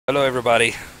Hello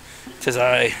everybody, 'tis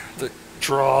I, the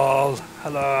Draul.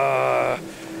 Hello.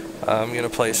 I'm gonna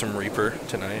play some Reaper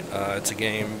tonight. It's a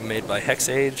game made by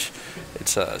Hexage.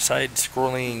 It's a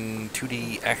side-scrolling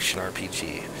 2D action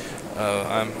RPG.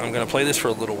 I'm gonna play this for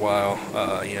a little while,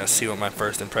 see what my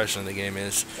first impression of the game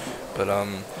is. But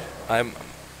I'm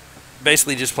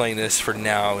basically just playing this for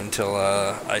now until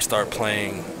I start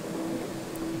playing.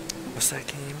 What's that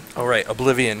game? Oh right,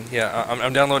 Oblivion. Yeah,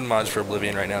 I'm downloading mods for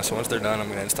Oblivion right now, so once they're done I'm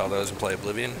going to install those and play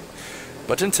Oblivion.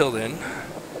 But until then,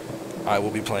 I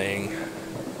will be playing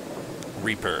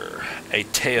Reaper, A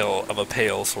Tale of a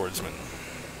Pale Swordsman.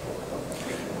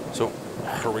 So,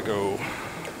 here we go.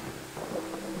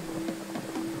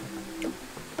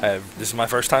 This is my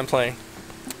first time playing,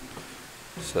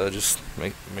 so just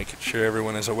make sure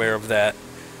everyone is aware of that.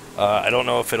 I don't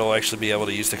know if it'll actually be able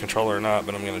to use the controller or not,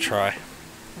 but I'm going to try.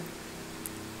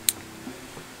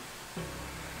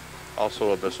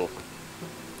 Also Abyssal.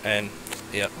 And,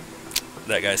 yep,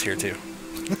 that guy's here too.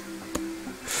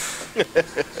 But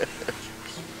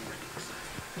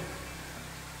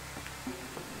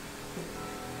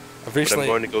I'm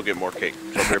going to go get more cake.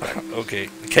 So I'll be right back. Okay,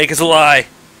 the cake is a lie!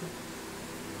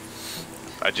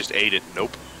 I just ate it.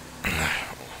 Nope.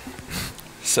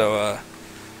 So,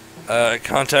 I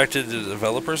contacted the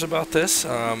developers about this.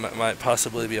 Might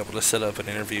possibly be able to set up an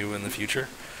interview in the future.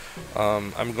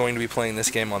 I'm going to be playing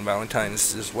this game on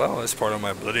Valentine's as well as part of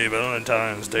my Bloody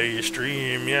Valentine's Day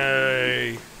stream,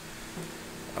 yay!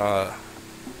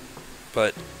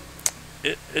 But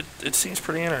it seems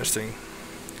pretty interesting.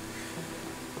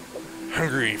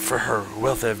 Hungry for her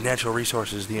wealth of natural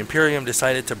resources, the Imperium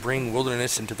decided to bring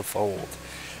wilderness into the fold,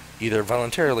 either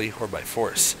voluntarily or by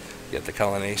force. Yet the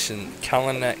colonization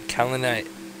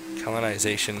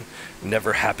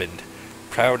never happened.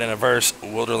 Proud and averse,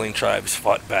 wilderling tribes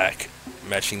fought back,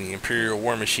 matching the Imperial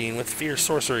war machine with fierce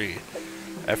sorcery.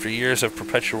 After years of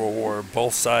perpetual war,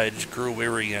 both sides grew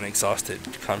weary and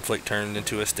exhausted. Conflict turned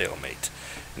into a stalemate.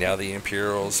 Now the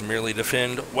Imperials merely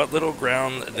defend what little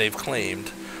ground they've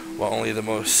claimed, while only the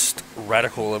most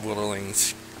radical of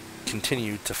wilderlings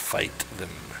continue to fight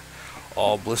them,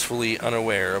 all blissfully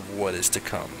unaware of what is to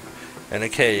come. In a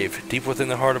cave, deep within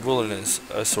the heart of wilderness,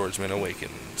 a swordsman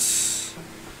awakens.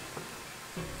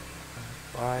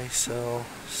 Buy, sell,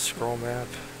 scroll map,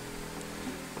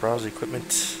 browse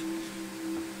equipment,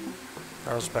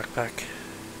 browse backpack.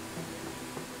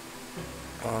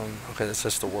 Okay, that's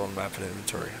just the world map and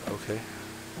inventory. Okay.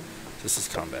 This is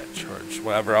combat charge.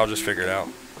 Whatever, I'll just figure it out.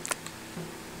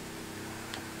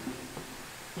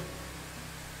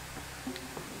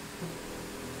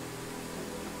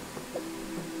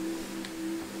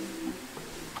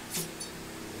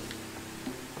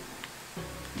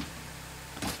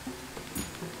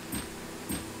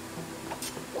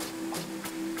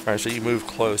 Alright, so you move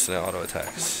close and it auto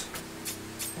attacks.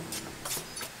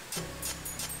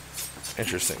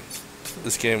 Interesting.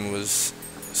 This game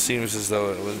seems as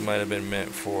though it might have been meant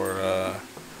for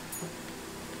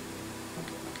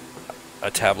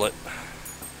a tablet.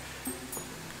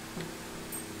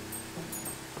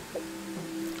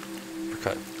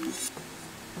 Cut.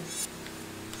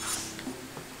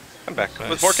 I'm back Nice.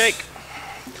 with more cake.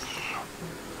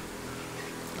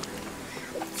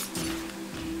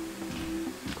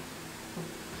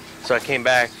 So I came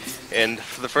back, and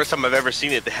for the first time I've ever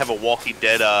seen it, they have a Walking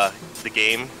Dead, the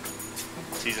game,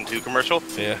 Season 2 commercial.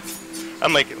 Yeah.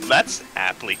 I'm like, that's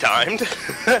aptly timed.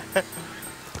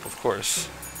 Of course.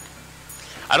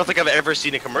 I don't think I've ever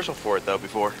seen a commercial for it, though,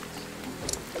 before.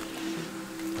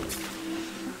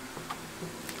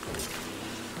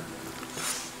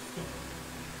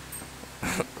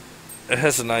 It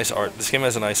has a nice art. This game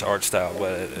has a nice art style,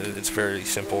 but it's very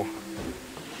simple.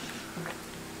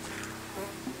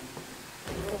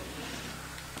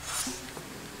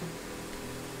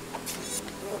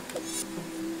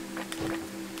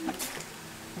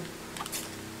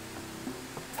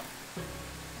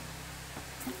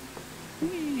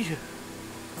 Wee.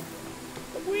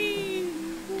 Wee.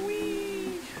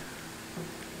 Wee.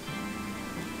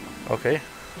 Okay.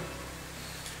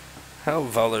 How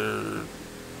Valserim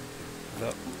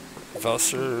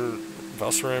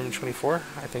 24?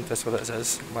 I think that's what that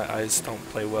says. My eyes don't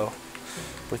play well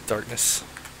with darkness.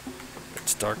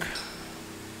 It's dark.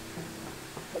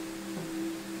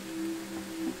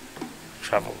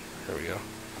 Travel. There we go.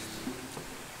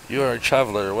 You are a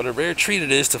traveler. What a rare treat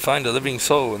it is to find a living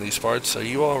soul in these parts. Are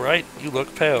you alright? You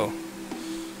look pale.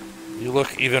 You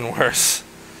look even worse.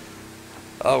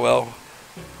 Oh well.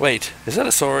 Wait, is that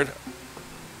a sword?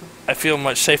 I feel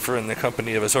much safer in the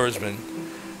company of a swordsman.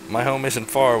 My home isn't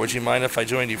far. Would you mind if I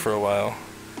joined you for a while?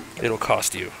 It'll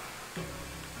cost you.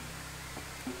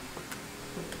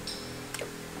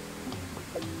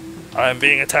 I'm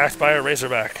being attacked by a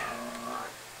razorback.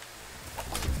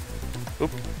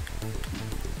 Oop.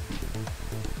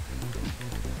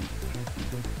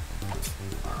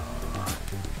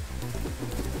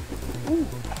 Ooh.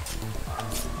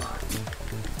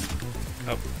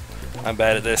 Oh, I'm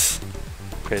bad at this.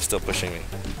 Okay, it's still pushing me.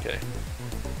 Okay.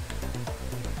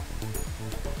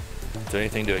 Is there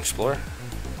anything to explore?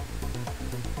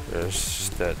 There's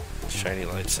that shiny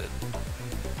light set.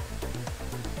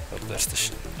 Oh, that's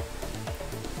the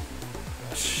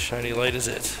shiny light is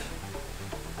it.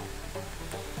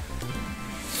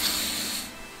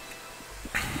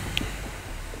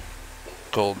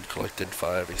 Gold collected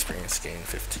 5, experience gained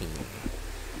 15.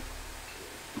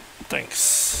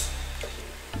 Thanks.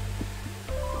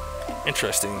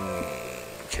 Interesting.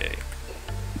 Okay.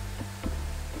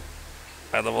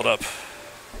 I leveled up.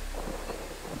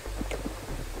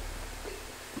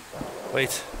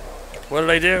 Wait. What did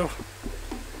I do?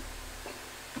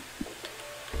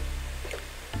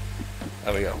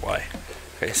 There we go. Why?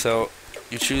 Okay, so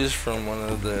you choose from one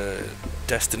of the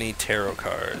Destiny Tarot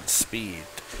cards. Speed.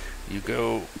 You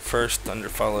go first, thunder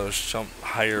follows, jump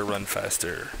higher, run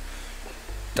faster.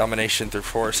 Domination through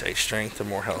force, a strength, or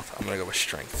more health. I'm gonna go with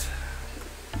strength.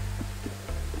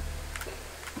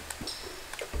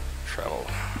 Travel.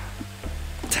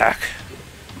 Attack.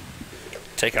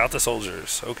 Take out the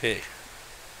soldiers. Okay.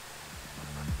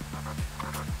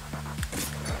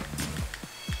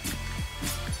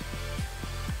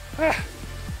 Ah.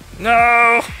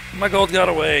 No! My gold got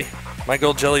away. My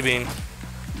gold jelly bean.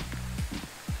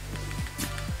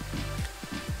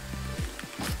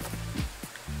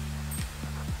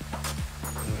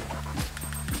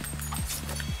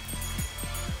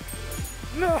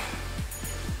 No!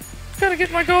 Gotta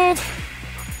get my gold!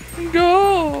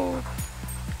 Gold!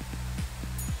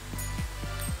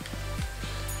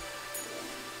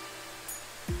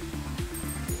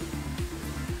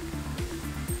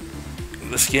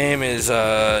 This game is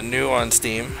new on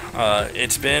Steam.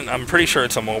 I'm pretty sure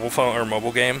it's a mobile phone or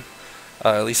mobile game.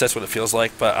 At least that's what it feels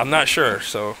like, but I'm not sure,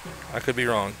 so I could be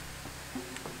wrong.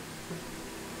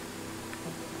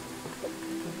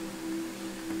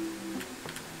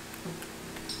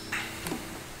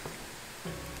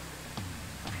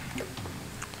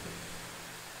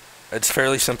 It's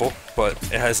fairly simple, but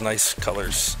it has nice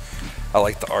colors. I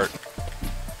like the art.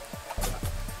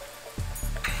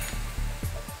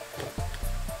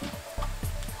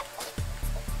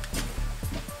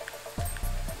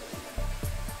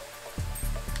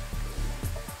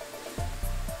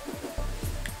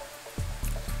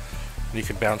 You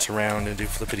can bounce around and do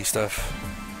flippity stuff.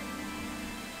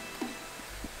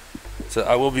 So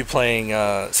I will be playing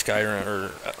Skyrim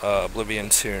or Oblivion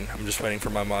soon. I'm just waiting for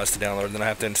my mods to download, and then I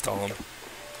have to install them.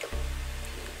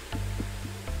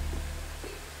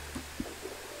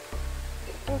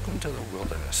 Welcome to the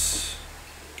wilderness.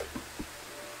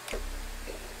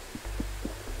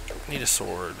 Need a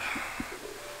sword.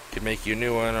 Could make you a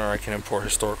new one, or I can import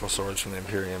historical swords from the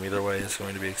Imperium. Either way, it's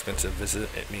going to be expensive. Visit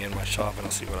me in my shop, and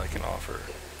I'll see what I can offer.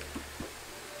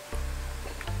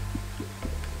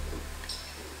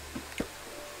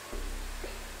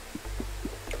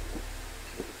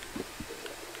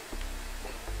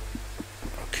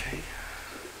 Okay.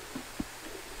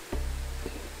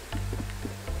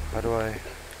 How do I...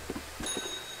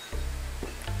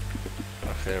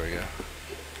 Okay, there we go.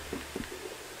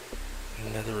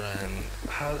 Netherine.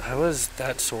 How is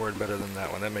that sword better than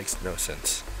that one? That makes no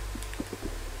sense.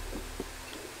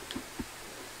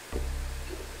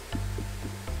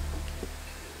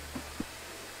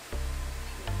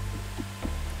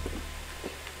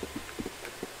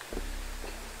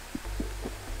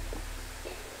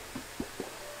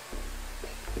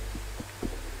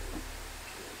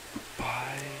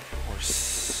 Buy or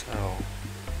sell?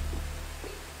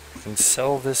 I can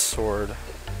sell this sword.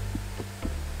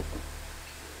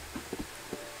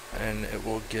 And it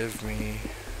will give me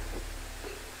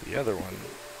the other one.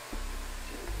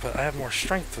 But I have more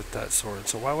strength with that sword,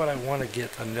 so why would I want to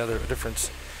get another difference?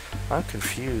 I'm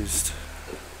confused.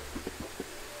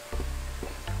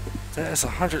 That is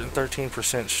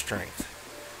 113%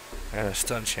 strength and a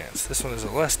stun chance. This one is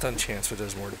a less stun chance but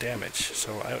does more damage,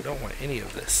 so I don't want any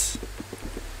of this.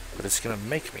 But it's gonna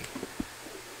make me.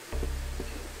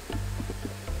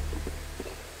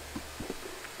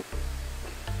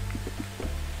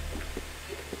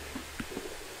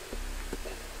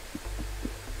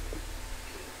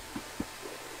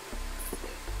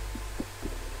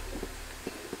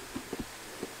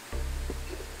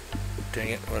 Dang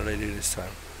it, what did I do this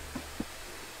time?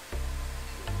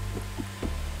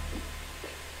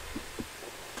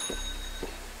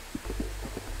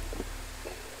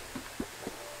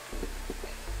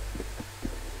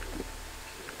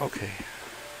 Okay.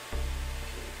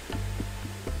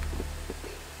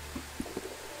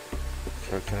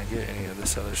 So can I get any of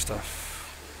this other stuff?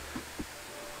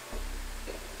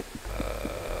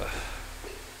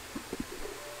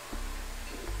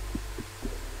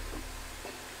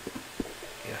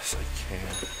 Yes, I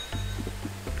can.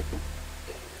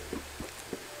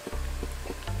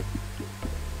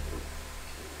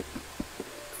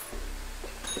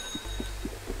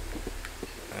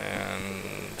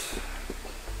 And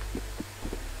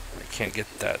I can't get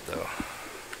that though.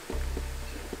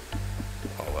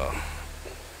 Oh well.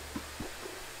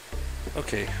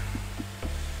 Okay.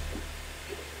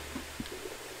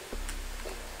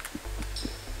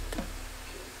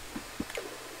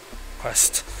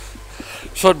 Quest.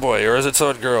 Sword boy, or is it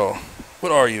sword girl?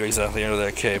 What are you exactly under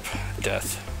that cape?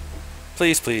 Death.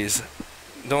 Please, please,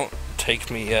 don't take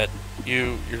me yet.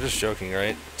 You're just joking,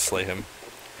 right? Slay him.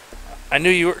 I knew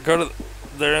you were. Go to.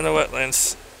 They're in the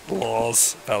wetlands.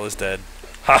 Lols. Val is dead.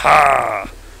 Ha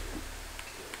ha!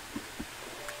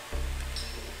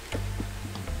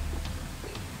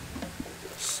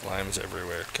 Slimes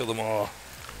everywhere. Kill them all.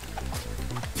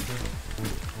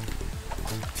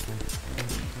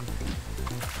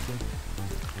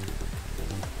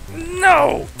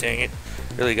 No! Dang it.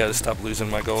 Really gotta stop losing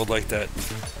my gold like that.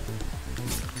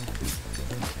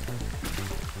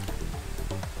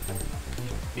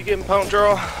 You getting pumped,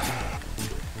 Draul?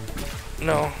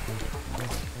 No.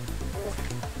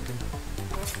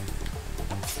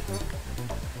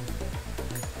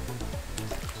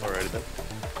 Alrighty then.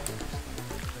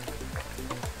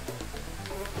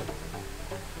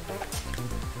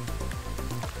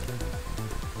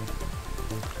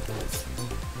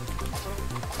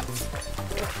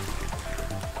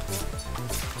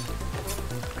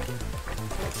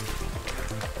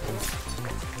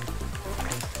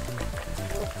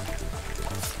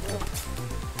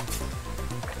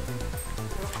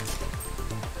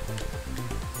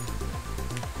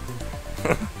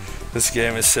 This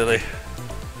game is silly.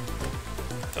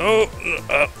 Oh,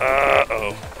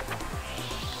 oh.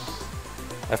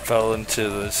 I fell into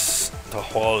the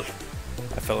hole.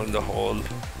 I fell in the hole.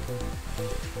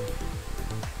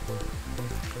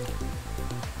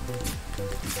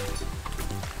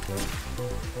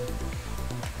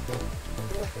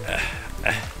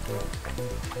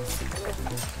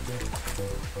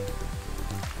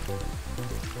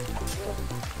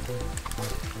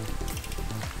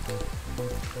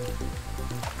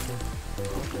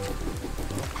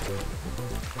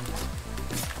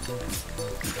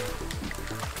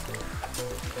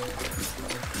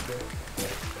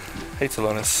 Hey,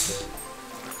 Talonis.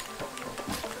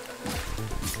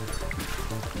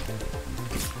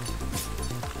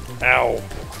 Ow.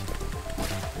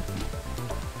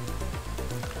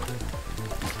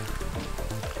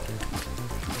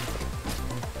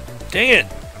 Dang it.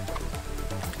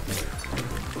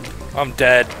 I'm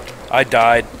dead. I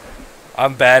died.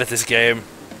 I'm bad at this game.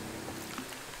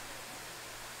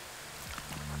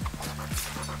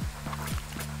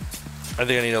 I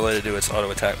think I need to let it do its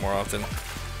auto attack more often.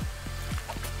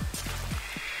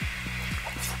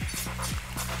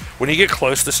 When you get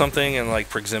close to something in like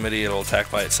proximity, it'll attack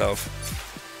by itself.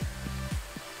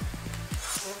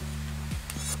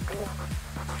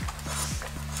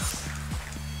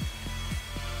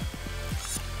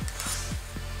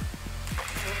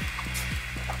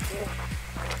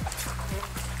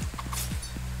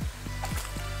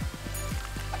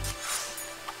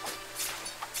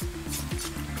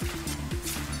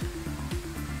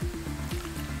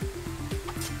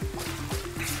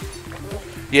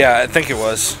 Yeah, I think it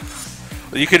was.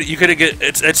 You could get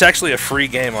it's actually a free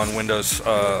game on Windows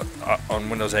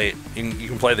 8. You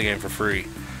can play the game for free.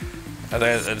 I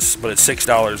think but it's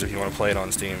 $6 if you want to play it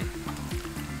on Steam.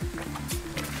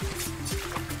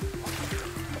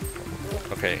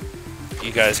 Okay,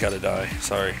 you guys gotta die.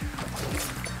 Sorry.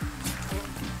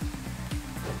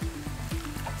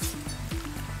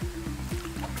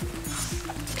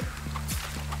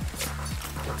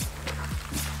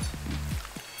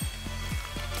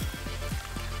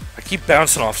 I keep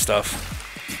bouncing off stuff.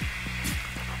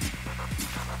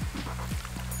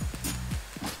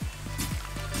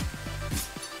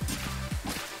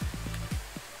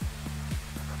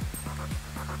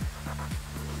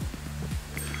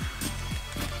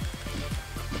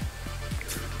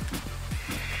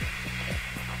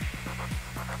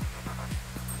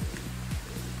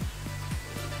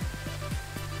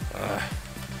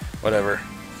 Whatever.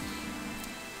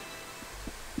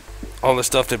 All the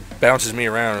stuff that bounces me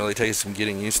around really takes some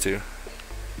getting used to.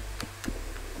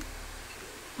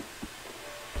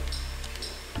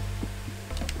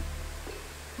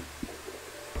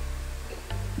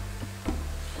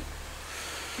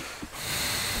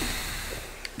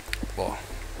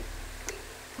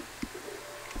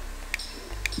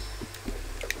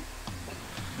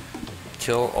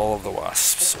 Kill all of the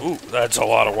wasps. Ooh, that's a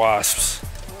lot of wasps.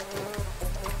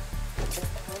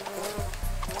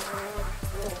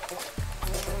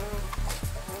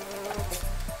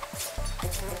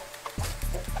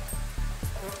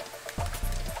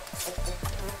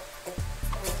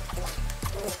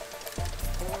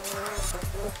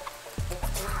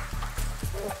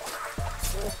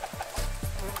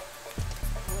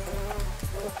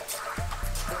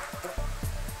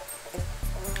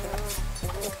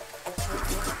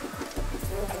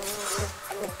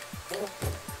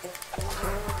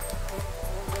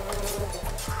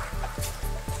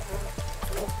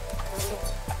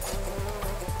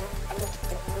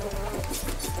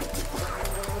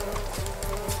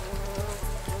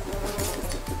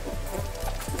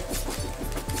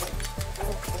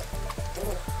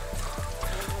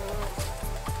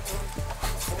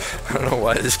 I don't know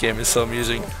why this game is so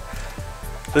amusing.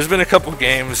 There's been a couple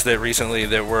games that recently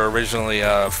that were originally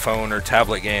phone or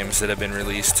tablet games that have been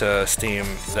released to Steam.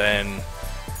 Then,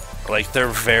 like, they're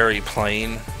very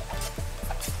plain,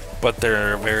 but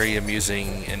they're very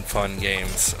amusing and fun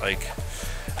games. Like,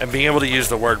 and being able to use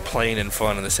the word plain and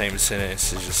fun in the same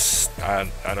sentence is just I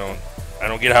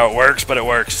don't get how it works, but it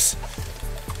works.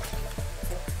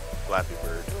 Flappy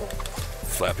Bird.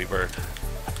 Flappy Bird.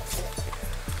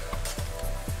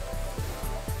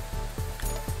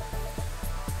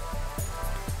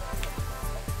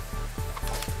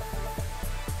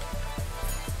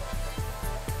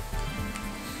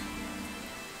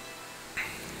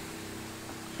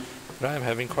 But I am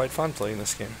having quite fun playing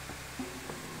this game.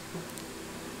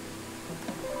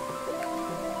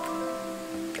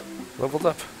 Leveled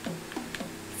up.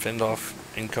 Fend off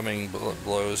incoming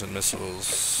blows and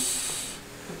missiles.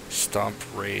 Stomp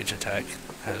Rage attack.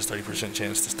 Has 30%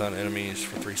 chance to stun enemies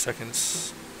for 3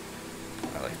 seconds.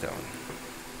 I like that one.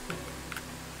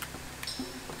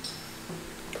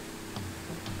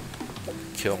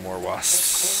 Kill more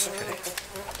wasps. Okay.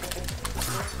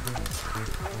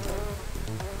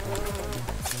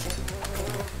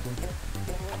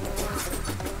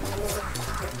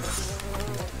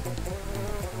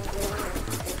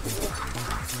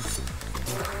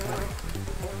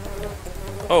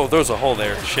 Oh, there's a hole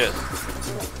there. Shit.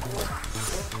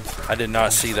 I did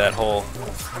not see that hole.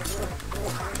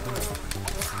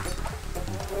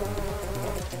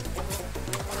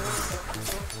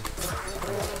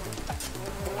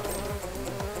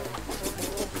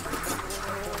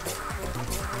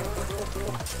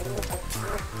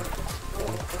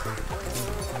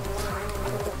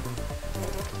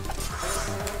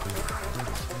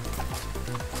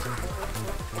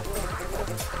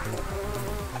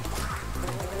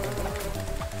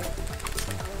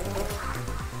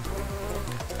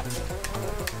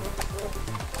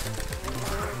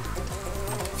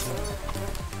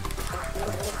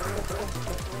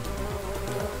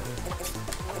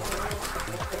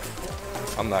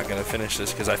 I'm not gonna finish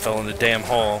this because I fell in the damn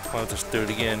hole. I'll have to do it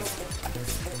again.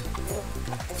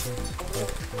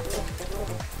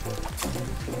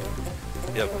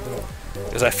 Yep.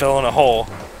 Because I fell in a hole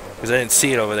because I didn't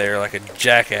see it over there like a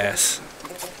jackass.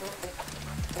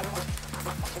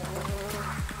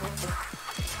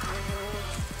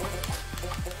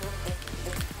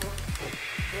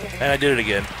 And I did it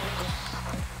again.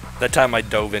 That time I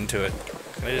dove into it.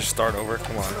 Can I just start over?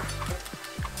 Come on.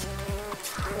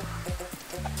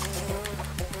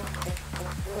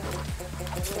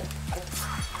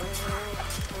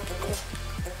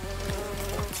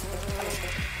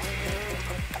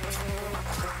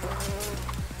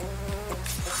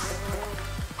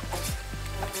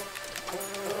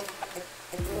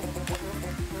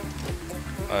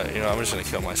 You know, I'm just gonna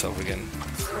kill myself again.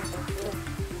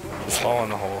 Just fall in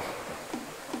the hole.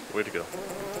 Way to go.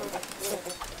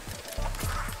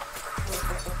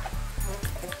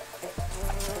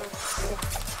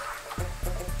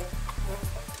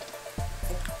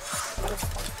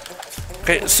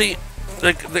 Okay, see,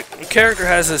 the character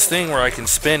has this thing where I can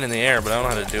spin in the air, but I don't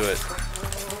know how to do it.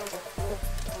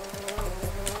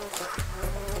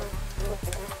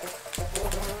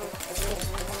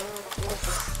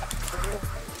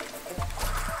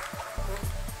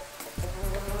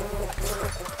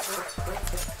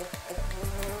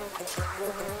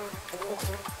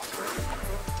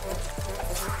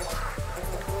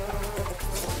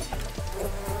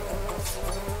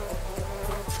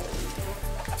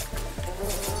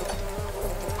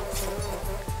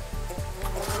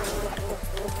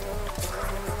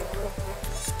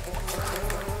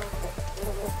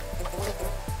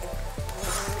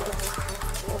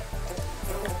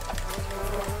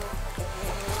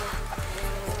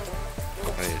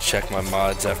 Check my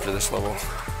mods after this level.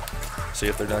 See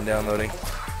if they're done downloading.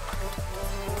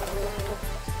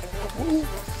 Woo.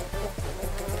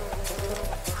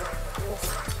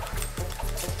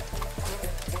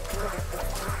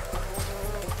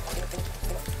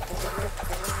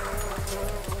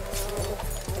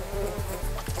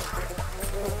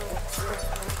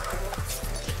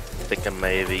 I think I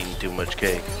may have eaten too much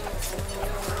cake.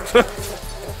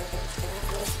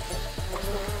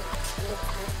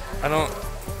 I don't...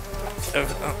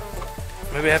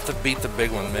 maybe I have to beat the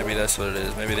big one. Maybe that's what it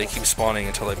is. Maybe they keep spawning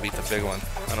until I beat the big one.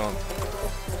 I don't...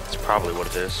 That's probably what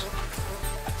it is.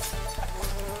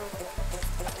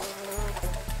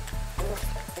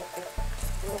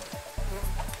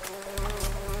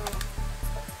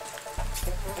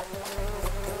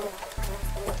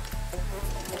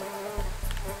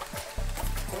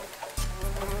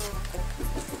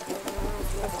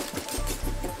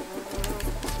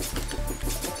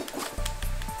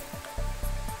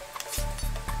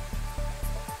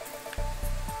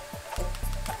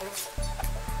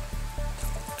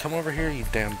 Come over here, you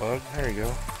damn bug. There you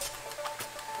go.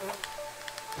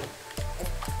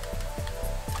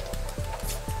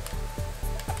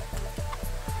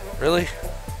 Really?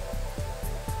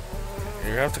 You're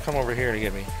gonna have to come over here to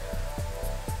get me.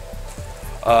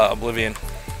 Oblivion.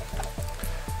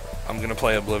 I'm gonna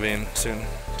play Oblivion soon,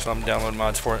 so I'm downloading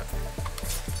mods for it.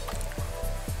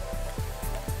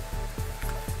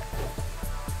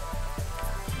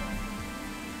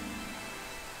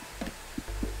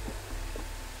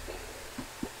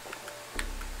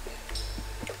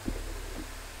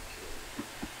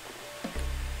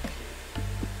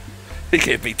 He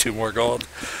gave me 2 more gold.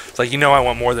 It's like, you know I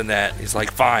want more than that. He's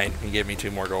like, fine. He gave me 2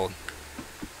 more gold.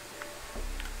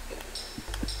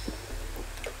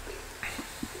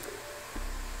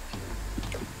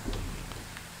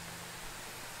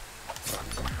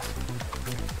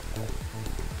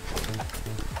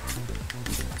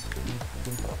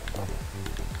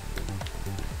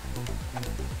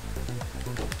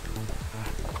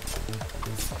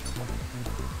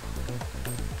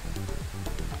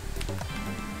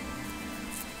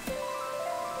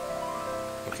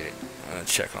 Okay, I'm gonna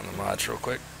check on the mods real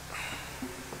quick.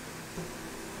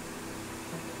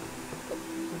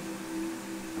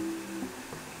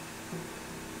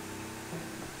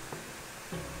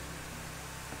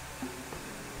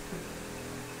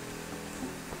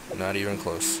 Not even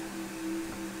close.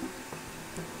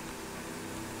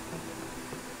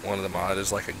 One of the mod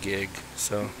is like a gig,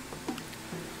 so...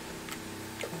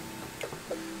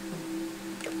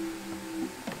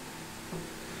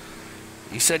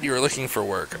 You said you were looking for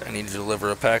work. I need to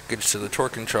deliver a package to the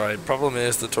Torkin tribe. Problem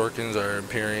is, the Torkins are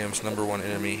Imperium's #1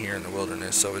 enemy here in the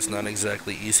wilderness, so it's not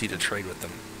exactly easy to trade with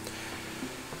them.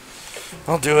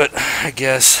 I'll do it, I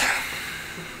guess.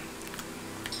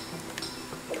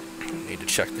 Need to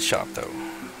check the shop, though.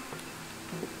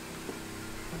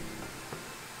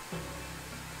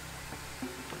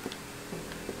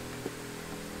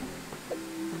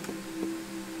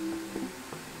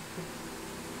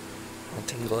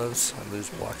 Gloves. I lose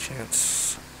block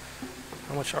chance.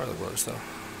 How much are the gloves though?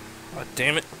 God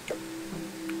damn it.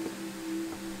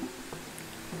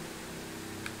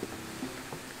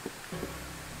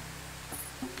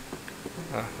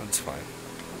 That's fine.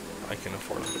 I can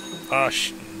afford them. Ah,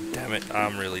 damn it.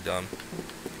 I'm really dumb.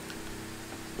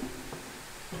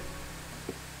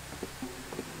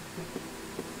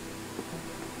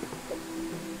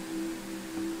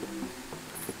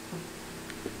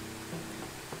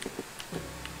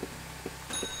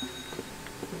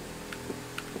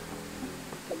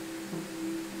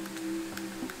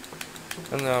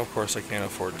 And now, of course, I can't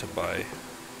afford to buy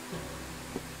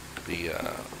the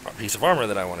piece of armor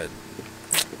that I wanted,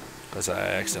 because I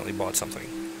accidentally bought something.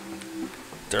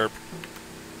 Derp.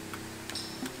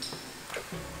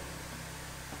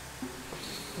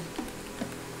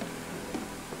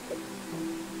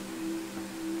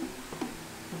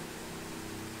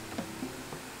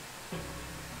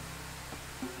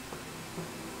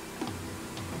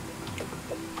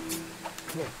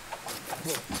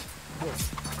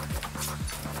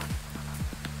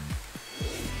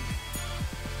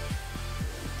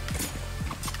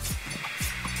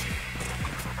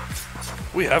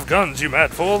 We have guns, you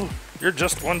mad fool! You're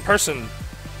just one person.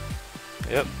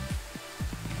 Yep.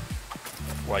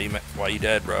 Why you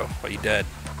dead, bro? Why you dead?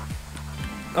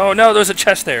 Oh no, there's a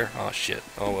chest there. Oh shit.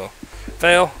 Oh well.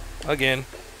 Fail again.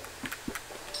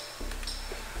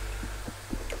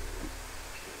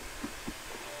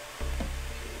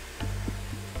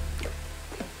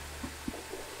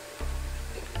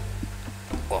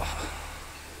 Oh.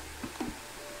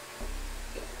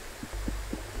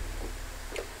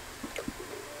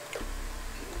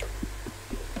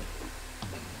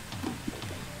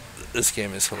 This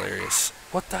game is hilarious.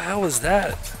 What the hell was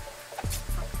that?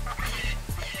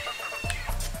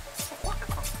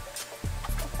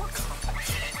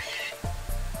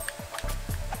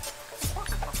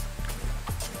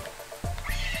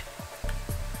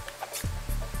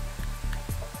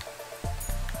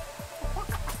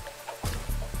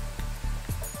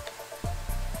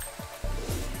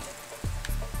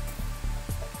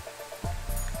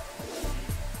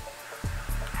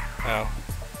 Oh.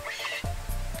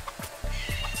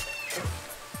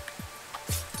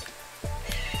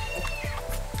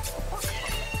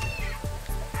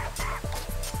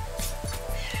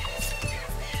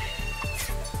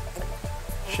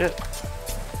 Shit.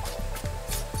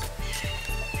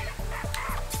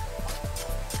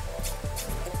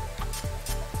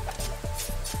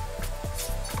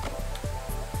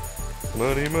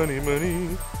 Money, money,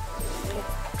 money.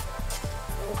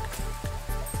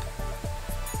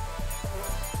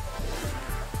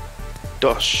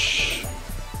 Dosh.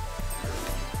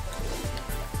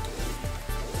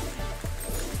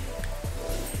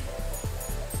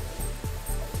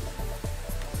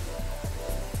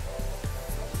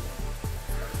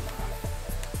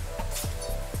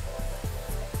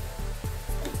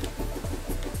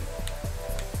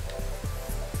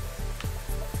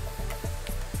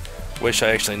 Wish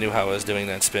I actually knew how I was doing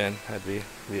that spin. That'd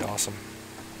be awesome.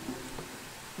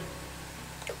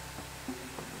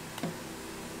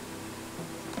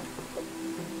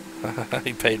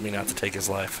 He paid me not to take his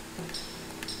life.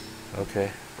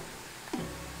 Okay.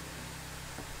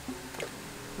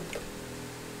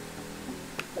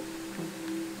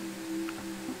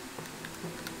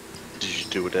 Did you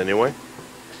do it anyway?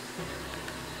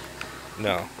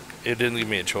 No, it didn't leave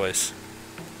me a choice.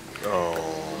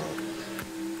 Oh.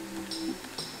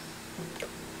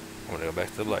 I'm gonna go back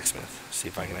to the blacksmith, see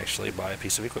if I can actually buy a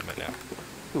piece of equipment now.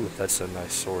 Ooh, that's a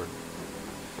nice sword.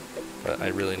 But I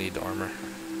really need armor.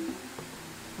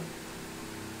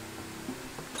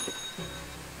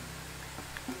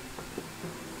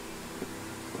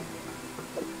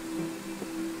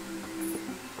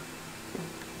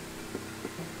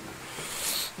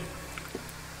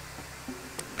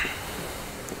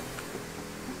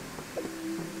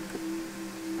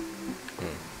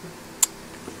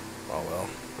 Oh well.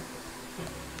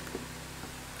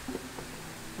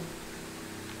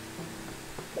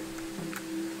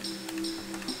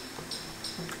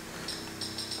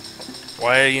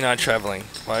 Why are you not traveling?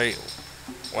 Why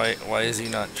is he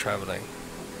not traveling?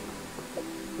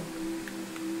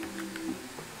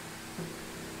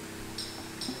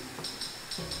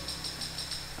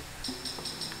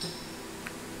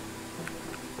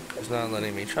 He's not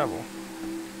letting me travel.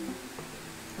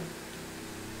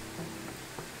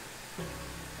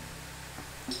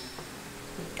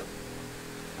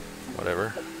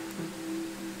 Whatever.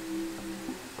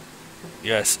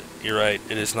 Yes, you're right.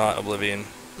 It is not Oblivion.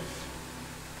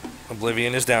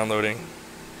 Oblivion is downloading.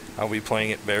 I'll be playing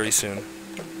it very soon.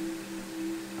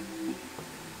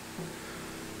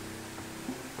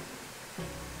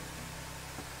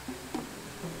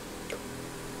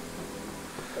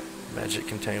 Magic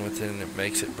contained within it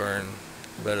makes it burn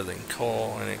better than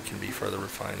coal, and it can be further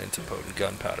refined into potent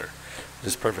gunpowder.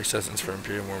 This is perfect substance for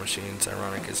Imperial war machines.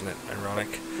 Ironic, isn't it?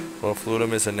 Ironic. Well,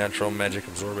 fluidum is a natural magic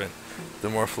absorbent. The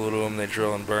more fluidum they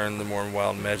drill and burn, the more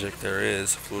wild magic there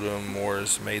is. Fluidum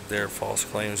wars made their false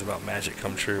claims about magic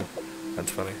come true.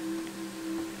 That's funny.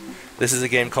 This is a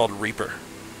game called Reaper.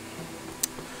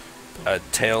 A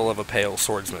Tale of a Pale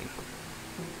Swordsman.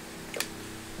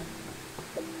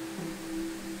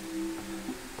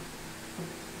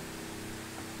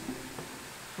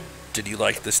 Did you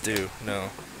like the stew? No.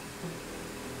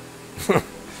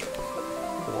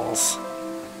 Walls.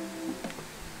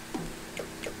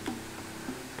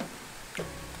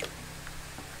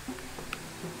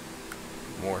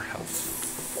 More health.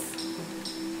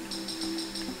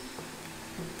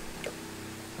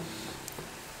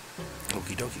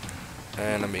 Okie dokie.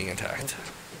 And I'm being attacked.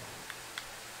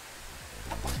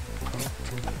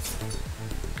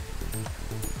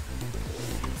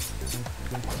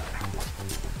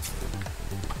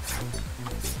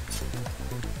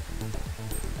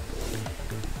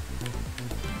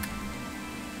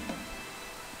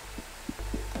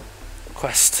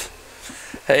 Quest.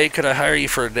 Hey, could I hire you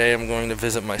for a day? I'm going to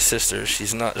visit my sister.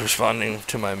 She's not responding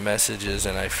to my messages,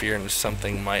 and I fear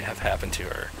something might have happened to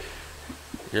her.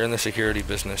 You're in the security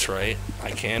business, right?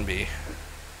 I can be.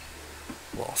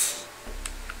 Well,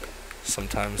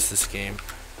 sometimes this game.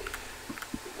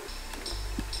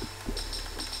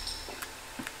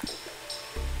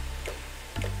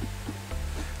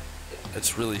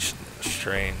 It's really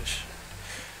strange.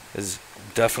 It's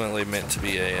definitely meant to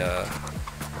be a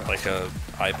like a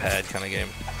iPad kind of game.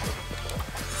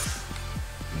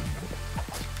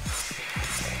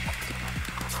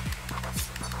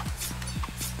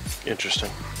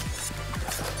 Interesting.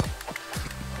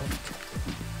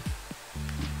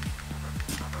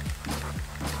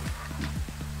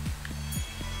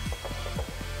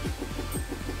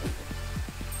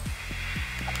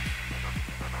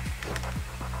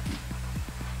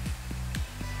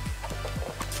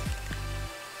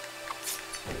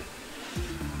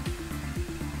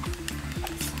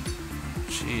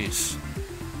 Jeez.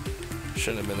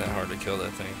 Shouldn't have been that hard to kill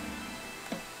that thing.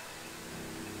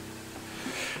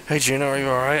 Hey Juno, are you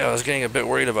alright? I was getting a bit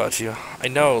worried about you. I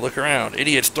know, look around.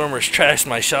 Idiot stormers trashed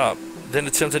my shop, then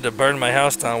attempted to burn my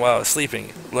house down while I was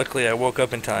sleeping. Luckily I woke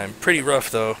up in time. Pretty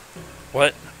rough though.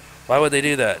 What? Why would they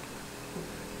do that?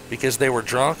 Because they were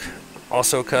drunk?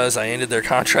 Also cause I ended their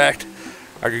contract?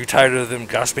 I grew tired of them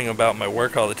gossiping about my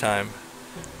work all the time.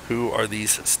 Who are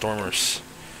these stormers?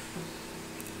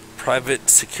 Private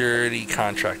security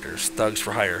contractors. Thugs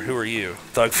for hire. Who are you?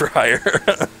 Thug for hire.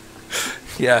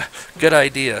 Yeah, good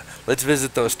idea. Let's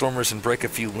visit those stormers and break a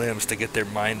few limbs to get their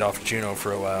mind off Juno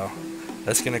for a while.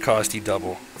 That's gonna cost you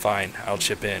double. Fine, I'll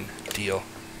chip in. Deal.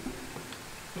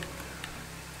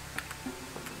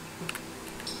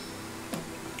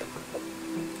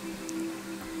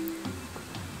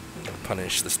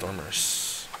 Punish the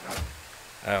stormers.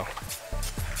 Ow.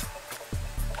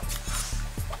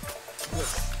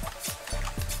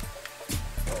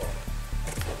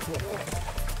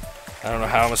 I don't know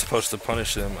how I'm supposed to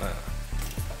punish them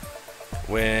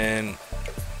when...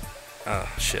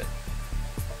 Oh, shit.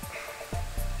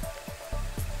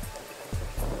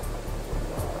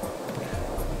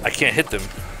 I can't hit them.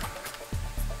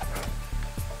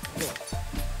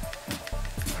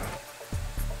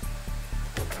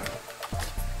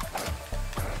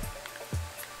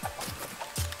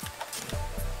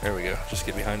 There we go. Just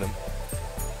get behind them.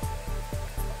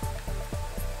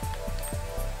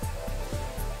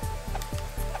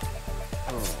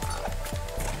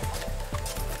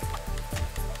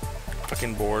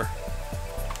 Fucking boar.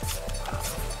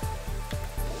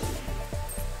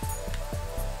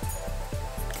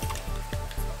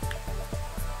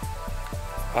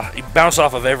 You bounce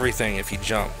off of everything if you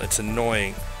jump. That's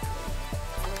annoying.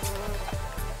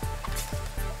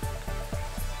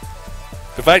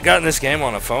 If I'd gotten this game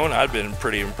on a phone, I'd been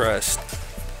pretty impressed.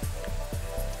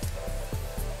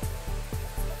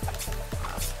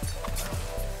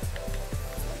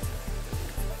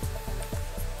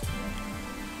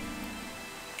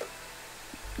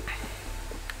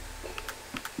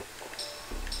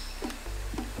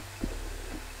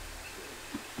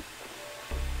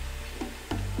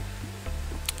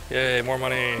 Yay, more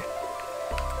money.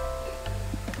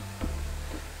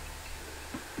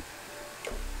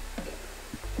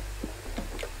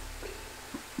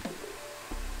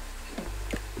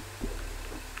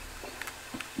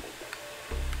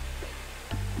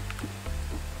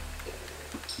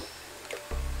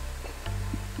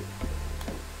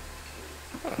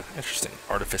 Oh, interesting.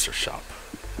 Artificer shop.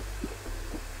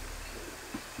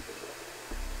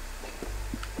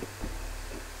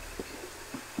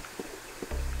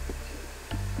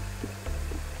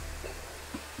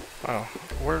 Oh,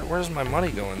 where's my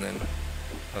money going then?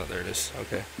 Oh, there it is.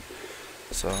 Okay.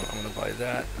 So I'm gonna buy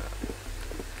that.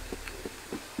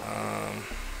 I'm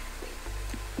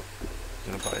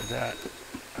gonna buy that.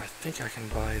 I think I can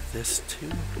buy this too.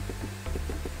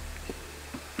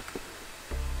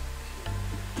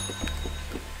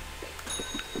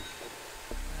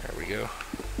 There we go.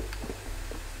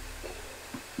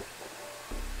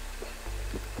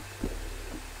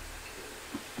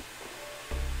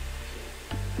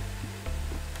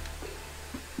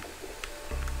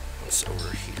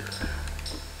 Over here.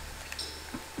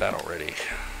 Battle ready.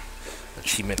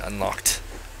 Achievement unlocked.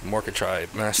 Morka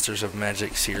tribe, masters of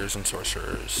magic, seers, and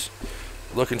sorcerers.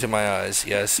 Look into my eyes.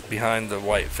 Yes, behind the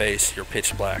white face, you're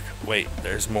pitch black. Wait,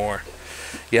 there's more.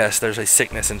 Yes, there's a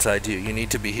sickness inside you. You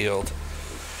need to be healed.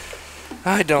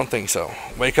 I don't think so.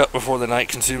 Wake up before the night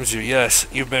consumes you. Yes,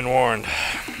 you've been warned.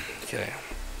 Okay.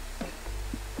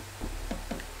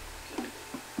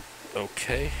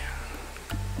 Okay.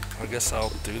 I guess I'll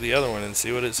do the other one and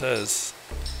see what it says.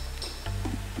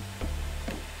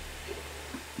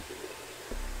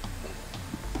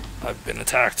 I've been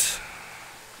attacked.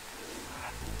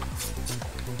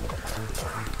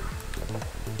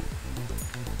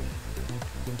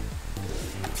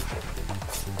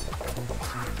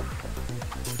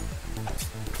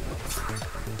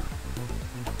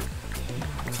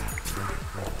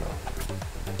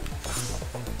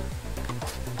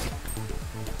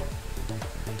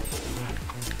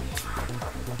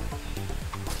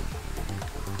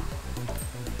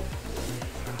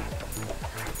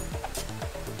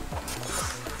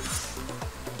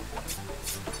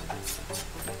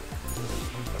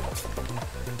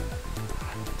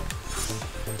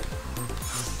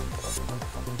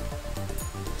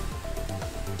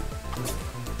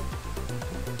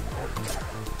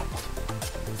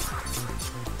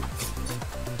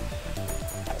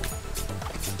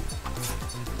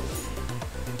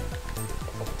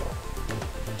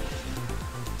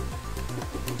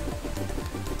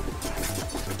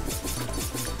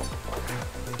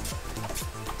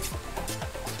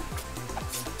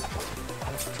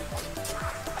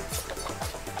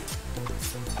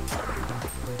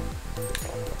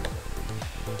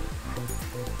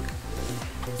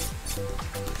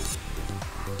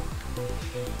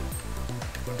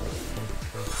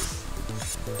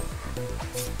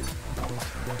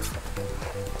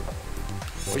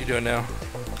 What are you doing now?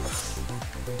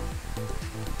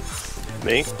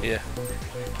 Me? Yeah.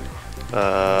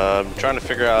 I'm trying to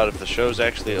figure out if the show's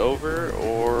actually over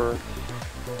or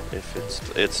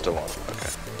if it's still on. Okay.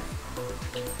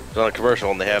 It's on a commercial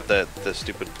and they have the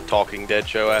stupid Talking Dead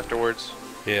show afterwards.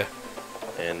 Yeah.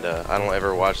 And I don't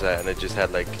ever watch that, and it just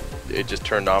had like it just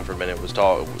turned on for a minute. It was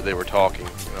they were talking,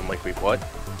 and I'm like, wait, what?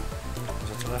 Was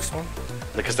that the last one?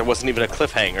 Because there wasn't even a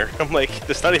cliffhanger. I'm like,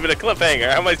 there's not even a cliffhanger.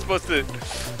 How am I supposed to? There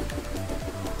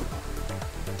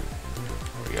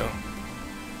we go.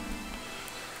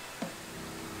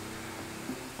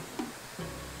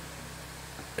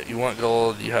 If you want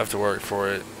gold, you have to work for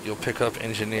it. You'll pick up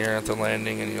engineer at the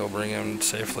landing and you'll bring him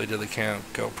safely to the camp.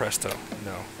 Go presto.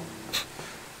 No.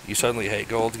 You suddenly hate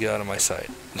gold? Get out of my sight.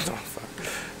 Oh, fuck.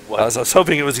 What? I was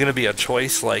hoping it was going to be a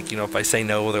choice, like, you know, if I say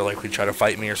no, they're like, we try to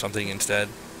fight me or something instead.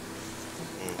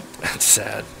 That's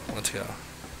sad. Let's go.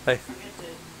 Hey.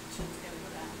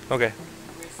 Okay.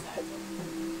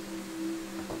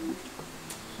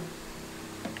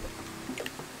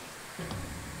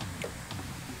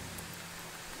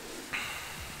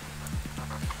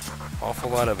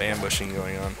 Awful lot of ambushing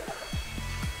going on.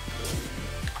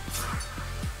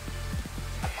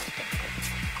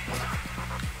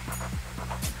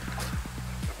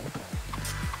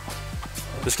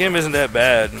 This game isn't that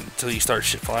bad until you start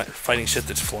fighting shit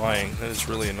that's flying. That is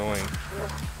really annoying.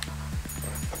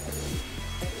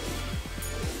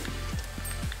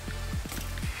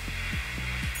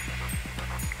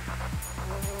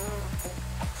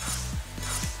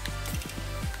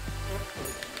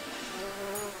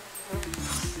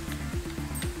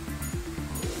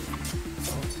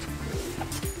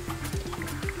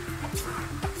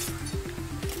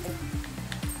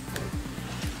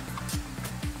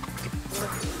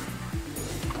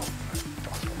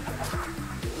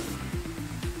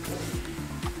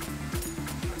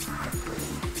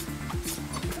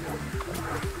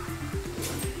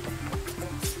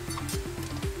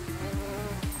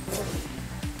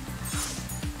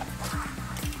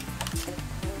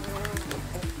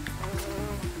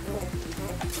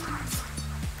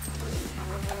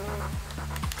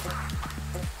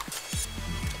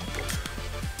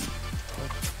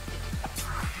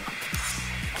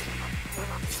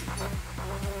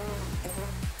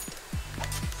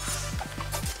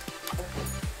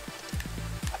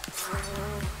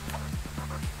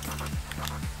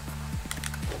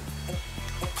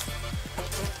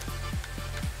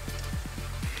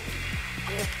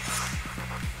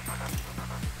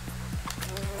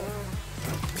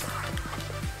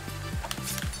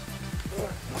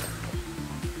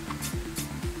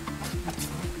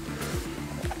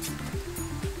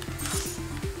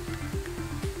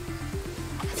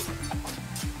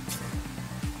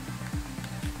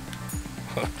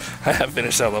 I have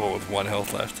finished that level with 1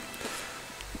 health left.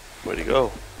 Where'd he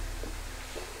go?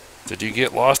 Did you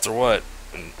get lost or what?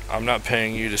 I'm not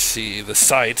paying you to see the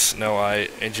sights. No,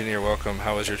 engineer, welcome.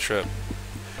 How was your trip?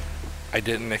 I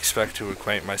didn't expect to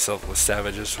acquaint myself with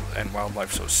savages and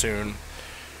wildlife so soon.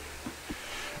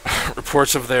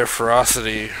 Reports of their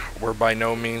ferocity were by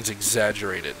no means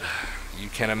exaggerated. You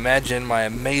can imagine my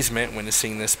amazement when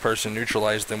seeing this person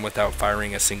neutralize them without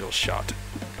firing a single shot.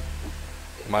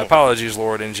 My apologies,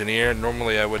 Lord Engineer.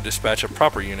 Normally I would dispatch a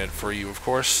proper unit for you, of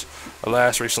course.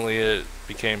 Alas, recently it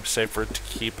became safer to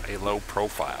keep a low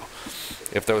profile.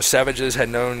 If those savages had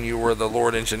known you were the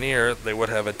Lord Engineer, they would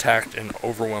have attacked in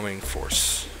overwhelming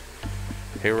force.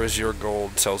 Here is your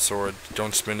gold, sellsword.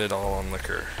 Don't spend it all on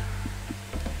liquor.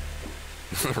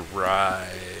 Right.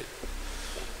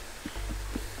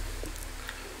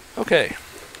 Okay.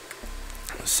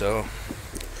 So,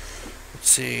 let's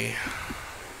see.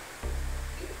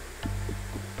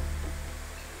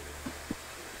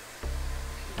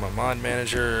 My mod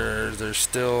manager, they're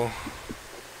still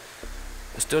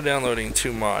downloading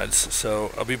 2 mods,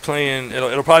 so I'll be playing.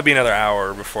 It'll probably be another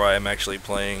hour before I'm actually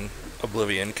playing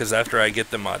Oblivion, because after I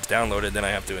get the mods downloaded, then I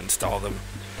have to install them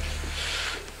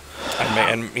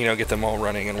and you know, get them all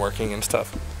running and working and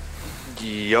stuff.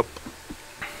 Yup.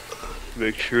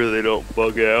 Make sure they don't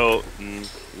bug out and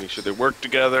make sure they work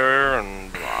together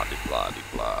and blah de blah de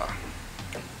blah.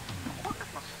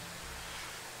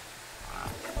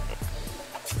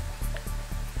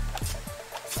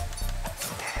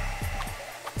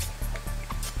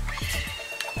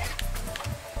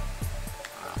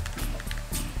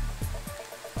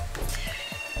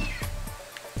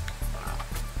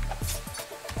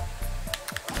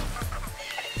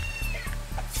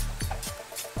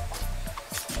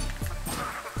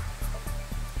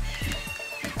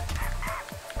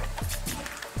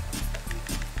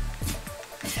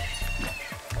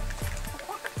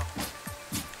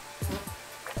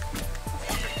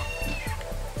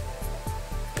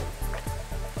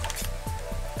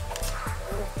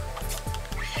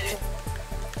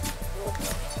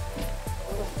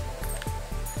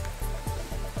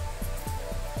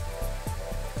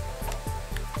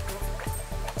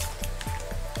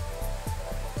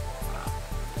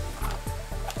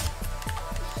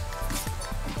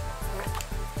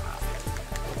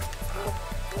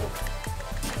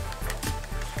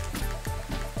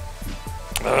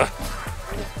 Ugh.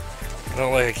 I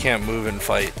don't like I can't move and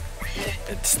fight.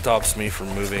 It stops me from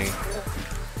moving.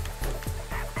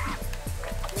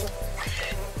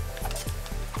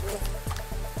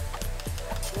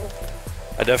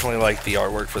 I definitely like the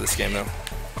artwork for this game though.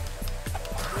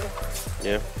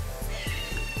 Yeah.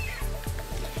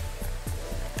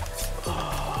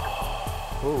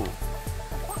 Oh.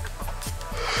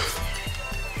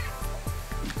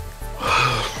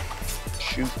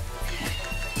 Shoot.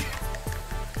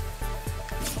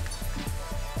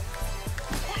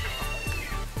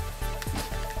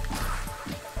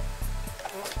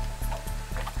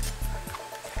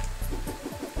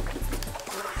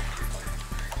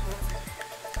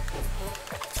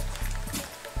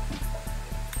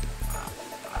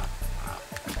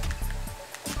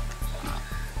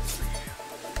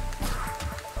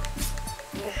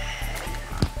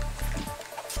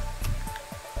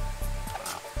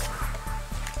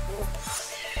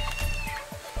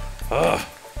 Ugh.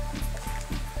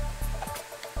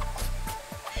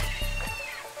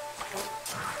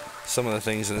 Some of the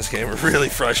things in this game are really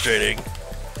frustrating.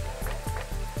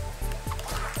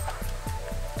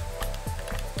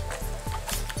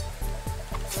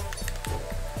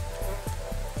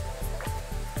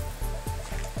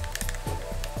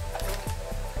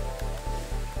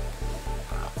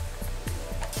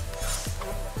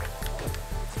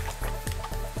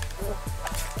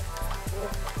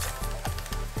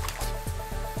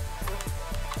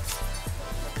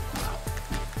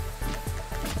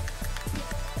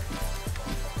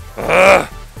 Ugh.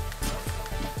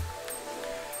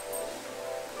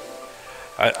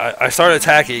 I start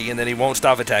attacking and then he won't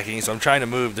stop attacking, so I'm trying to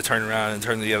move to turn around and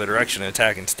turn the other direction and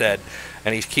attack instead.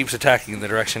 And he keeps attacking in the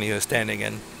direction he was standing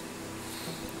in.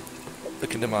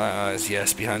 Look into my eyes.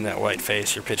 Yes, behind that white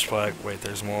face, you're pitch black. Wait,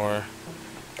 there's more.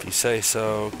 If you say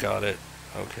so, got it.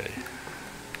 Okay.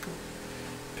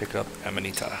 Pick up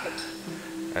Amanita.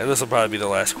 Alright, this will probably be the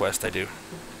last quest I do.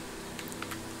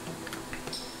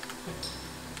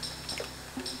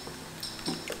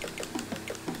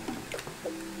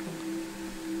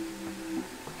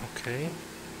 Okay.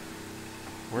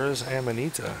 Where's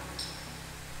Amanita?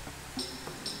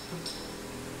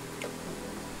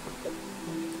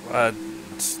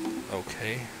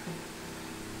 Okay.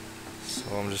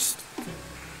 So I'm just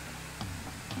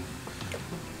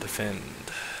defend.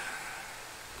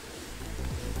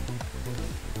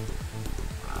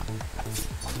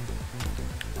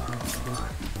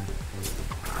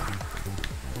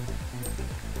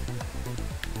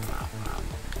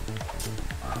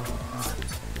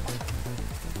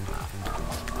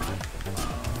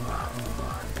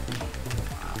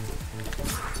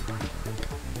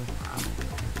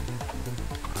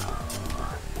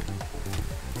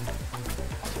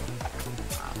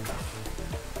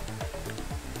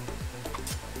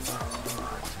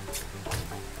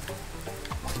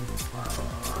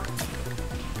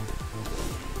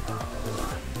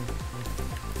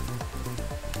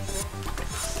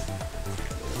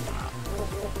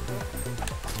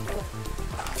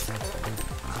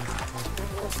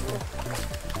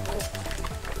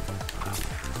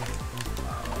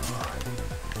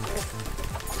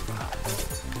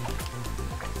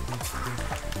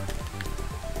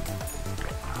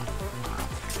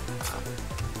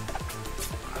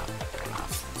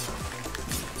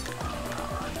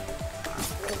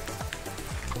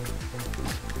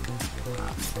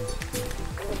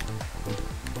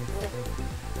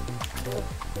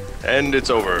 And it's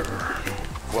over.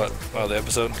 What? Oh, the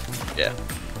episode? Yeah.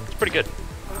 It's pretty good.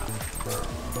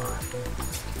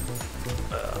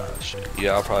 Shit.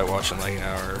 Yeah, I'll probably watch in like an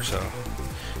hour or so.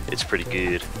 It's pretty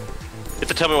good. You have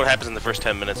to tell me what happens in the first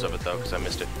 10 minutes of it, though, because I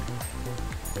missed it.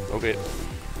 Okay.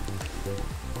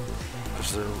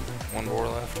 Is there one more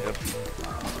left? Yep.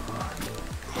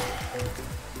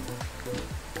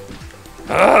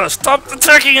 Ah! Stop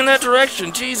attacking in that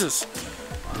direction! Jesus!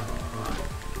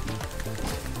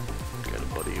 Got a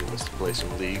buddy who wants to play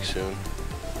some League soon.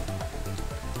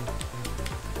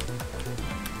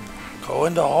 Go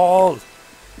into hall!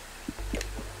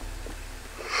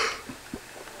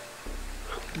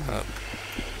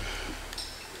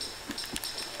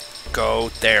 Go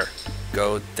there.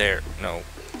 Go there. No.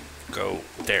 Go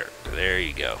there. There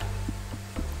you go.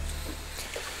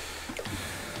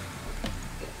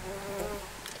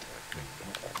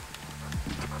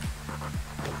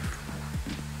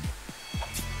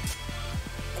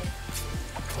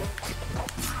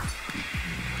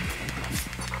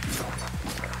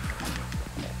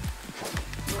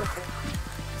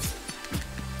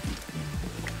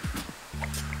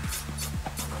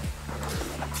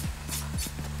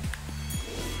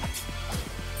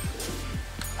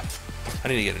 I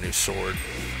need to get a new sword.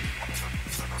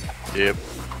 Yep.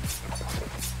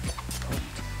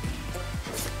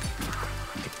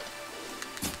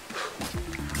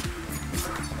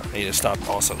 I need to stop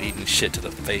also eating shit to the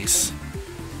face.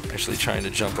 Actually trying to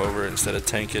jump over it instead of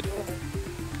tank it.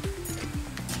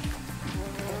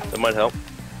 That might help.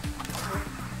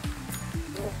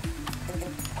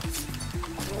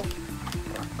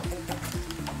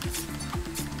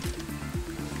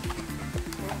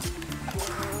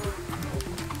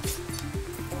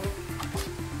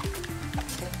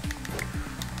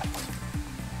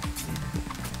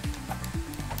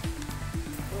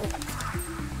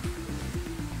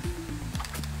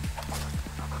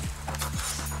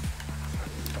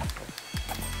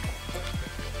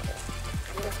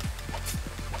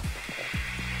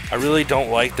 I really don't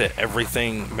like that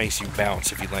everything makes you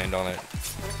bounce if you land on it.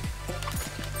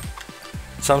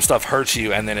 Some stuff hurts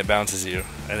you and then it bounces you,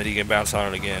 and then you can bounce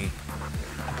on it again.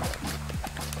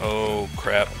 Oh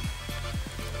crap.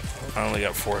 I only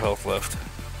got 4 health left.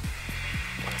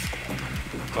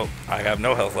 Oh, I have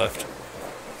no health left.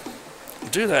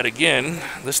 Do that again,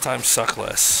 this time suck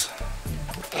less.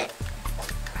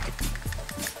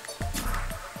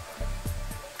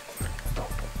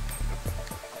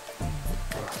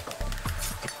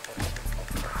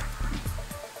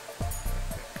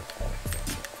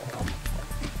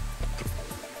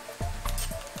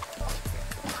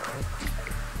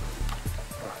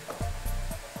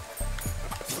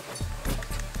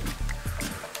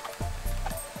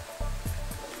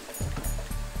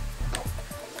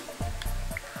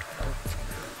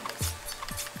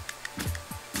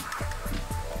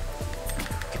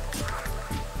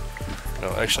 No,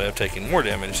 actually I've taken more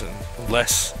damage than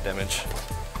less damage.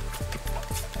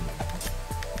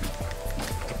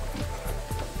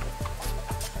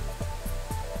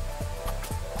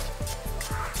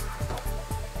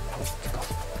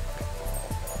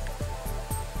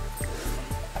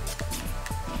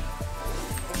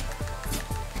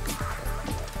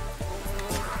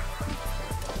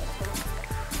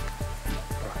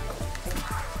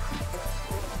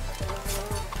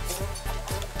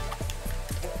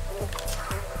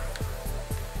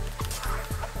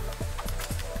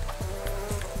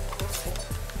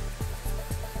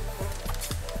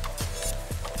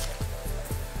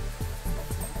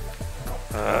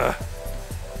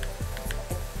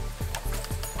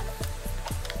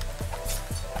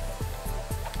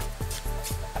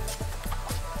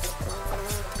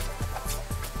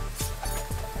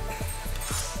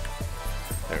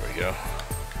 There we go.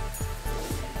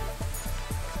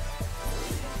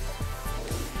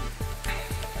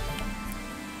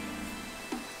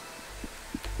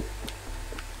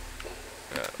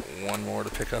 Got one more to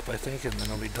pick up, I think, and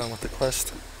then I'll be done with the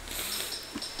quest.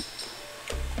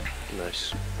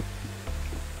 Nice.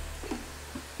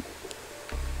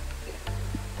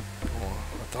 Well,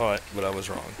 I thought, but I was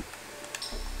wrong.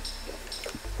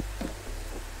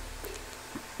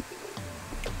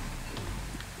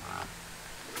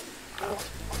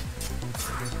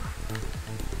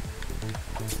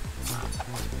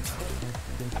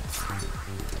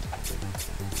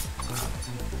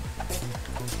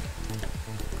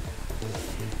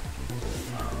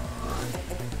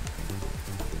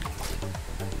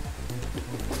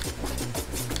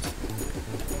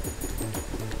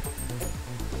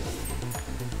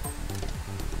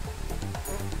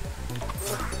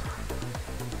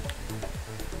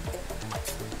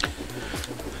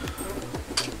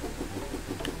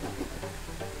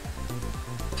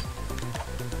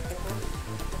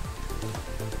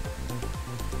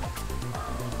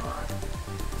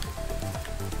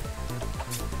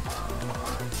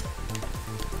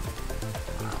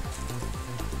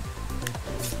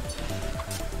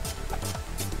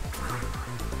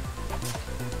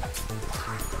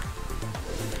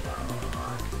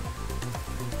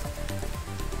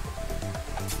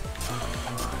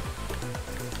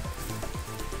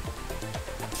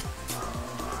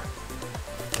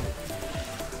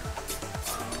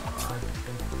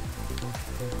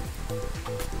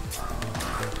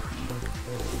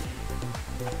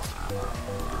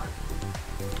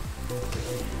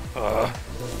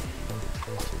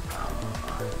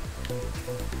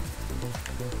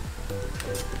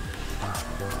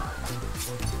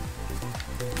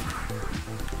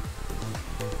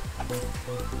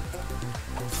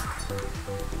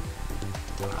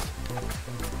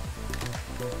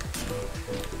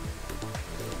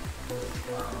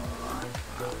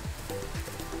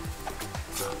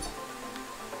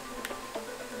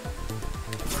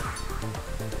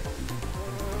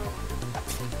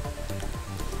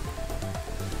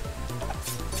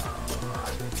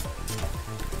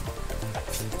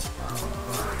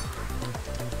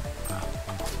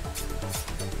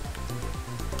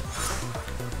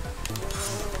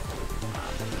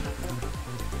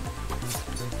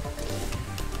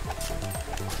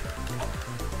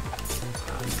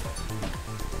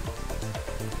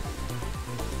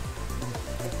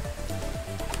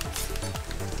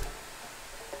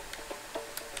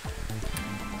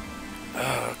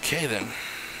 Okay then.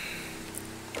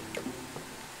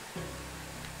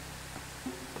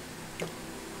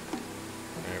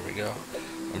 There we go.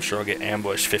 I'm sure I'll get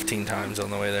ambushed 15 times on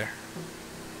the way there.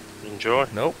 Enjoy.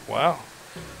 Nope. Wow.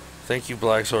 Thank you,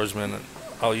 Black Swordsman.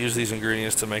 I'll use these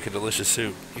ingredients to make a delicious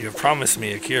soup. You have promised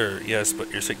me a cure. Yes, but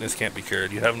your sickness can't be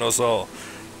cured. You have no soul.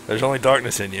 There's only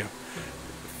darkness in you.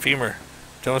 Femur,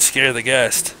 don't scare the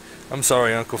guest. I'm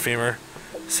sorry, Uncle Femur.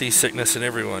 See sickness in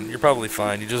everyone. You're probably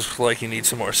fine. You just look like you need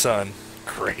some more sun.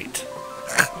 Great.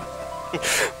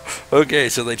 Okay,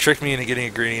 so they tricked me into getting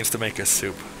ingredients to make a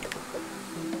soup.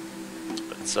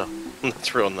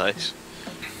 That's real nice.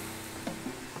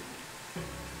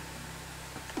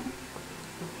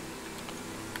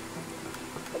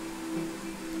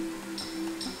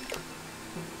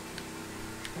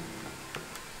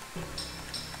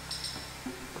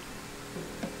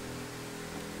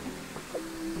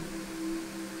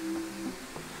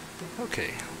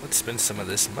 Okay, let's spend some of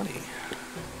this money.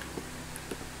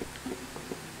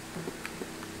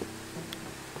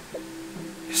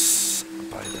 Yes, I'll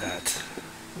buy that.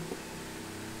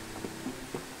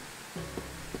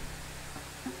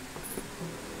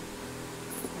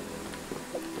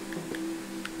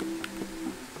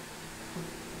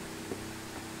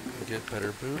 Get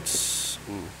better boots.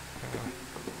 Ooh.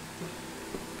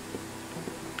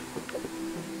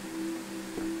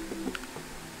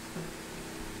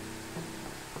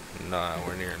 Nah,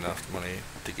 we're near enough money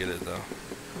to get it though.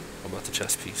 How about the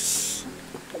chest piece?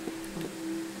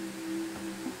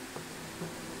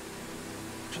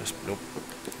 Just nope.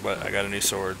 But I got a new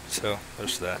sword, so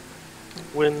there's that.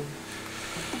 Win.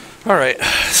 Alright,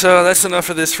 so that's enough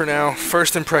of this for now.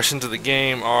 First impressions of the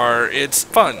game are it's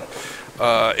fun.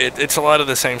 It's a lot of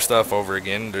the same stuff over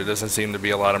again. There doesn't seem to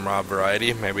be a lot of mob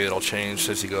variety. Maybe it'll change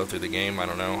as you go through the game. I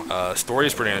don't know. Story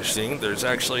is pretty interesting. There's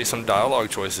actually some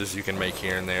dialogue choices you can make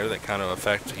here and there that kind of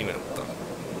affect, you know,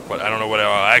 what I don't know what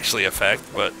it'll actually affect,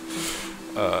 but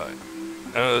I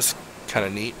know it's kind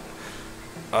of neat.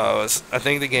 I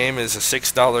think the game is a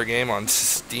 $6 game on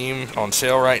Steam on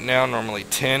sale right now. Normally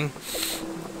 $10.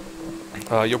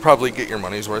 You'll probably get your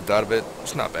money's worth out of it.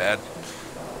 It's not bad.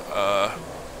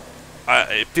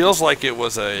 It feels like it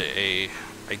was a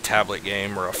tablet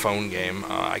game or a phone game.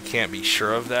 I can't be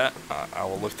sure of that. I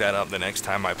will look that up the next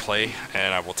time I play,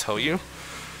 and I will tell you.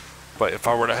 But if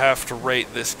I were to have to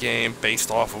rate this game based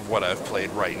off of what I've played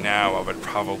right now, I would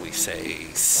probably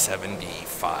say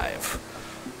 75.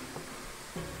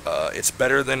 It's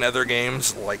better than other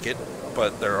games like it,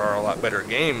 but there are a lot better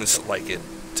games like it,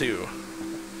 too.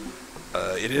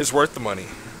 It is worth the money.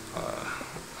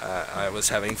 I was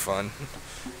having fun.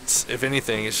 If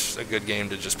anything, it's a good game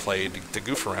to just play, to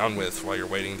goof around with while you're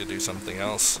waiting to do something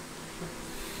else.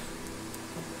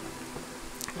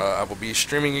 I will be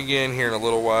streaming again here in a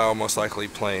little while, most likely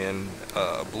playing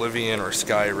Oblivion or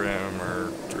Skyrim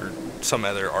or some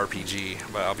other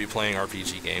RPG, but I'll be playing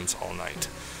RPG games all night.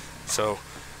 So,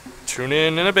 tune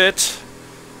in a bit.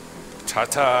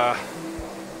 Ta-ta.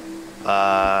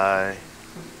 Bye.